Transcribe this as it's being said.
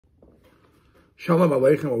Shalom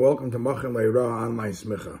Aleichem and welcome to Machem Leira Online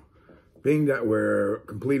Smicha. Being that we're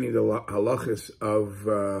completing the halachas of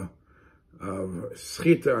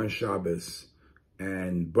Schita on Shabbos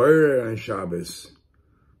and Borer on Shabbos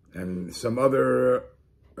and some other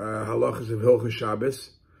halachas of Hilchos Shabbos.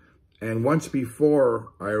 And once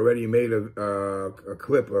before, I already made a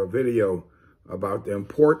clip, a video about the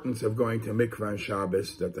importance of going to Mikva on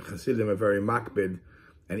Shabbos, that the Hasidim are very makbid,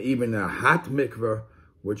 and even a hot Mikva,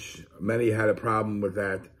 which many had a problem with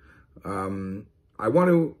that. I want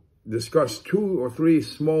to discuss 2 or 3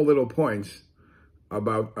 small little points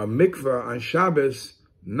about a mikvah on Shabbos,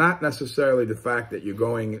 not necessarily the fact that you're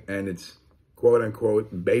going and it's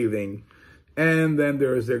quote-unquote bathing. And then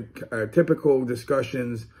there's the typical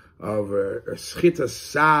discussions of schita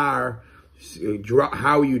sar,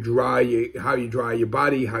 how you dry your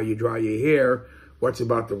body, how you dry your hair, what's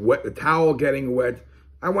about the towel getting wet.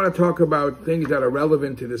 I want to talk about things that are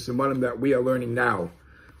relevant to the simanim that we are learning now,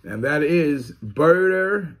 and that is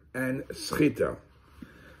borer and schita.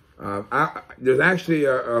 There's actually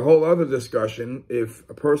a whole other discussion. If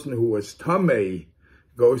a person who was tamei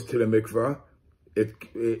goes to the mikvah,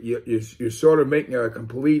 you're sort of making a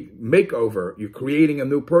complete makeover. You're creating a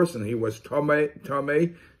new person. He was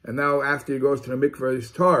tamei, and now after he goes to the mikvah,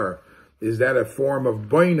 he's tar. Is that a form of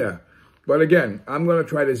boina? But again, I'm going to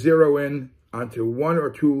try to zero in onto 1 or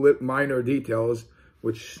 2 minor details,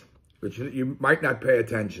 which you might not pay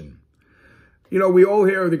attention. You know, we all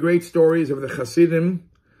hear the great stories of the Hasidim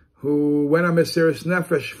who went on Mesiras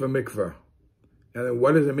Nefesh for mikvah. And then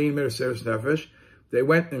what does it mean, Mesiras Nefesh? They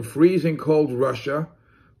went in freezing cold Russia,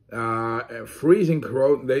 freezing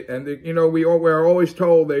cold, we're always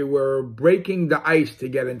told they were breaking the ice to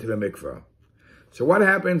get into the mikvah. So what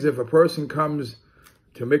happens if a person comes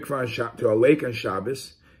to mikvah, to a lake on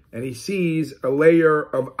Shabbos, and he sees a layer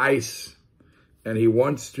of ice, and he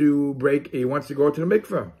wants to go to the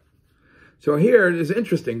mikveh? So here it is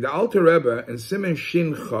interesting. The Alter Rebbe in Siman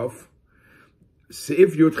Shin Chof,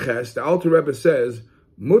 Seif Yud Ches, the Alter Rebbe says,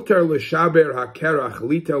 Mutar l'shaber hakerach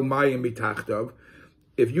litel mayim mitachtav.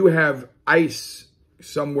 If you have ice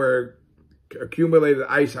somewhere, accumulated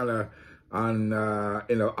ice on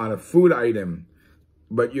a food item,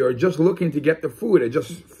 but you're just looking to get the food, it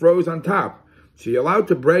just froze on top. So you're allowed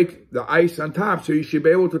to break the ice on top, so you should be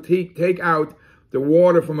able to take out the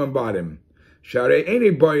water from the bottom. By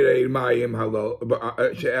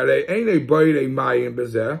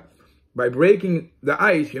breaking the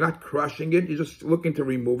ice, you're not crushing it, you're just looking to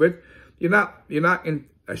remove it.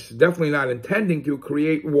 Definitely not intending to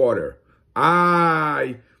create water.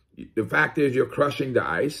 The fact is you're crushing the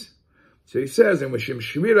ice. So he says, and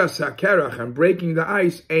breaking the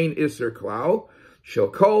ice, ain iser klal. Shall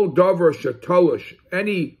call dover shatolush,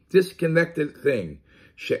 any disconnected thing,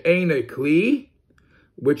 she'ain a kli,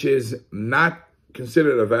 which is not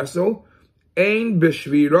considered a vessel, ain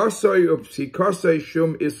b'shvirasoi upsikasoi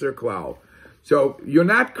shum iser klal. So you're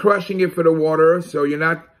not crushing it for the water, so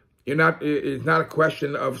it's not a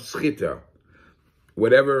question of schita,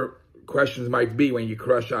 whatever questions might be when you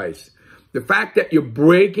crush ice. The fact that you're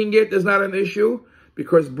breaking it is not an issue,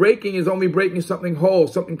 because breaking is only breaking something whole,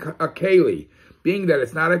 a keli. Being that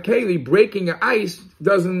it's not a keli, breaking ice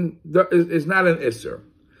is not an isser.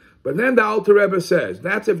 But then the Alter Rebbe says,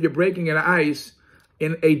 that's if you're breaking an ice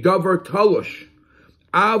in a dover tolush.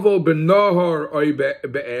 Avo b'nohor oy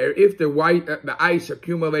be'er, if the ice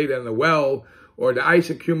accumulated in a well, or the ice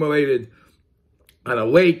accumulated on a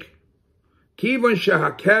lake. Kivon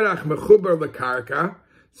shehakerach mechuber lekarka,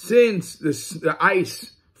 since the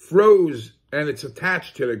ice froze and it's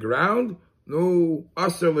attached to the ground, no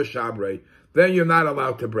aser l'shabrei, then you're not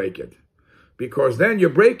allowed to break it. Because then you're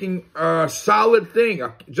breaking a solid thing.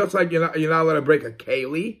 Just like you're not allowed to break a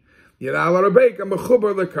keli, you're not allowed to break a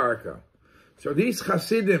mechuber lekarka. So these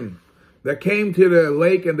Hasidim that came to the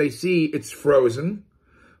lake and they see it's frozen,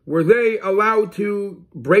 were they allowed to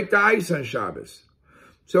break the ice on Shabbos?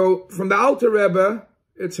 So from the Alter Rebbe,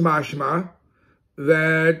 it's mashma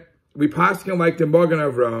that we paskin like the Magen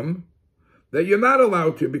Avram, that you're not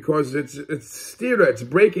allowed to, because it's stira, it's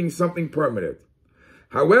breaking something permanent.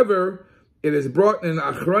 However, it is brought in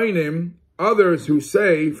Achronim, others who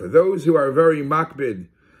say, for those who are very makbid,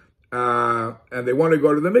 and they want to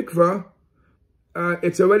go to the mikvah,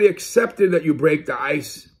 it's already accepted that you break the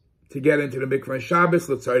ice to get into the mikvah on Shabbos,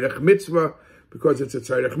 l'tzarech mitzvah, because it's a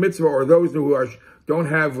tzarech mitzvah, or those who don't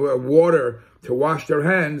have water to wash their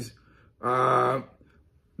hands,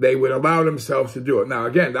 they would allow themselves to do it. Now,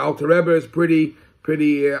 again, the Alter Rebbe is pretty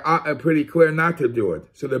clear not to do it.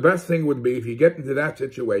 So the best thing would be, if you get into that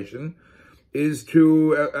situation, is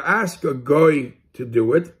to ask a goy to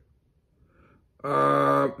do it,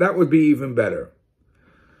 that would be even better.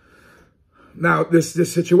 Now, this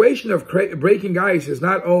situation of breaking ice is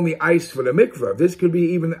not only ice for the mikvah. This could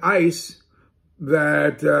be even ice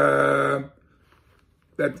that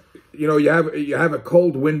you have a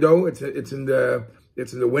cold window. It's in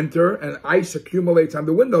the winter, and ice accumulates on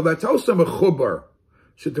the window. That's also mechubar.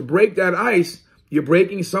 So to break that ice, you're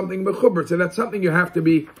breaking something mechubar. So that's something you have to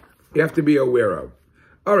be aware of.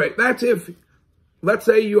 All right, that's if, let's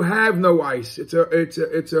say you have no ice.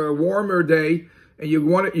 It's a warmer day, and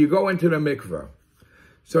you go into the mikvah.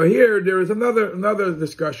 So here there is another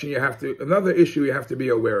discussion another issue you have to be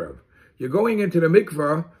aware of. You're going into the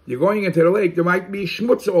mikvah, you're going into the lake, there might be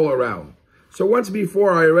schmutz all around. So once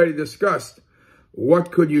before I already discussed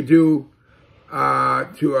what could you do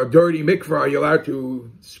to a dirty mikvah. Are you allowed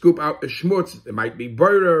to scoop out the schmutz? It might be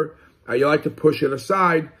burder. You like to push it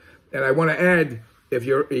aside. And I want to add, if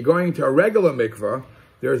you're going to a regular mikvah,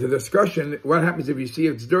 there's a discussion, what happens if you see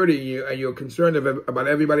it's dirty and you're concerned about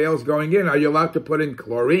everybody else going in? Are you allowed to put in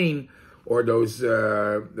chlorine or those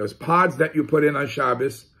pods that you put in on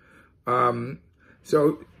Shabbos?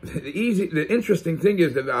 So the interesting thing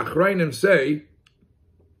is that the Achrayim say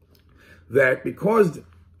that because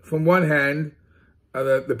from one hand,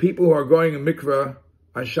 the people who are going in mikvah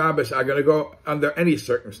on Shabbos are going to go under any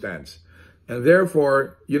circumstance. And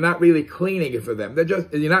therefore, you're not really cleaning it for them.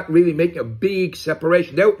 You're not really making a big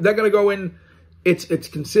separation. They're going to go in. It's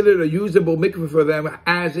considered a usable mikvah for them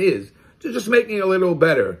as is. So just making it a little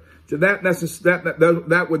better. So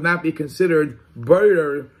that would not be considered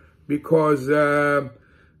better because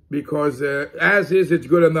as is, it's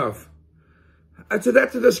good enough. And so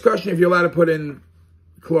that's a discussion if you're allowed to put in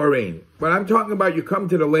chlorine. But I'm talking about you come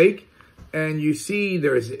to the lake and you see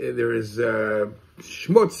there is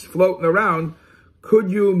schmutz floating around.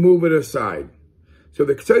 Could you move it aside? So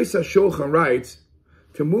the Ktsois HaShulchan writes,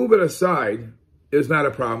 to move it aside is not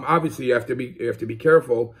a problem. Obviously, you have to be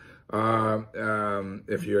careful.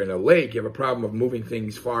 If you're in a lake, you have a problem of moving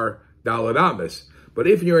things far daled amis. But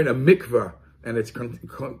if you're in a mikvah and it's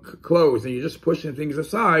closed and you're just pushing things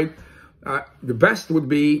aside, the best would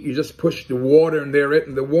be you just push the water in there,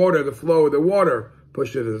 the flow of the water,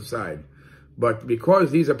 push it aside. But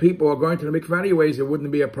because these are people who are going to the mikvah anyways, it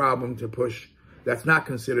wouldn't be a problem to push. That's not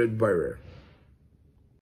considered borer.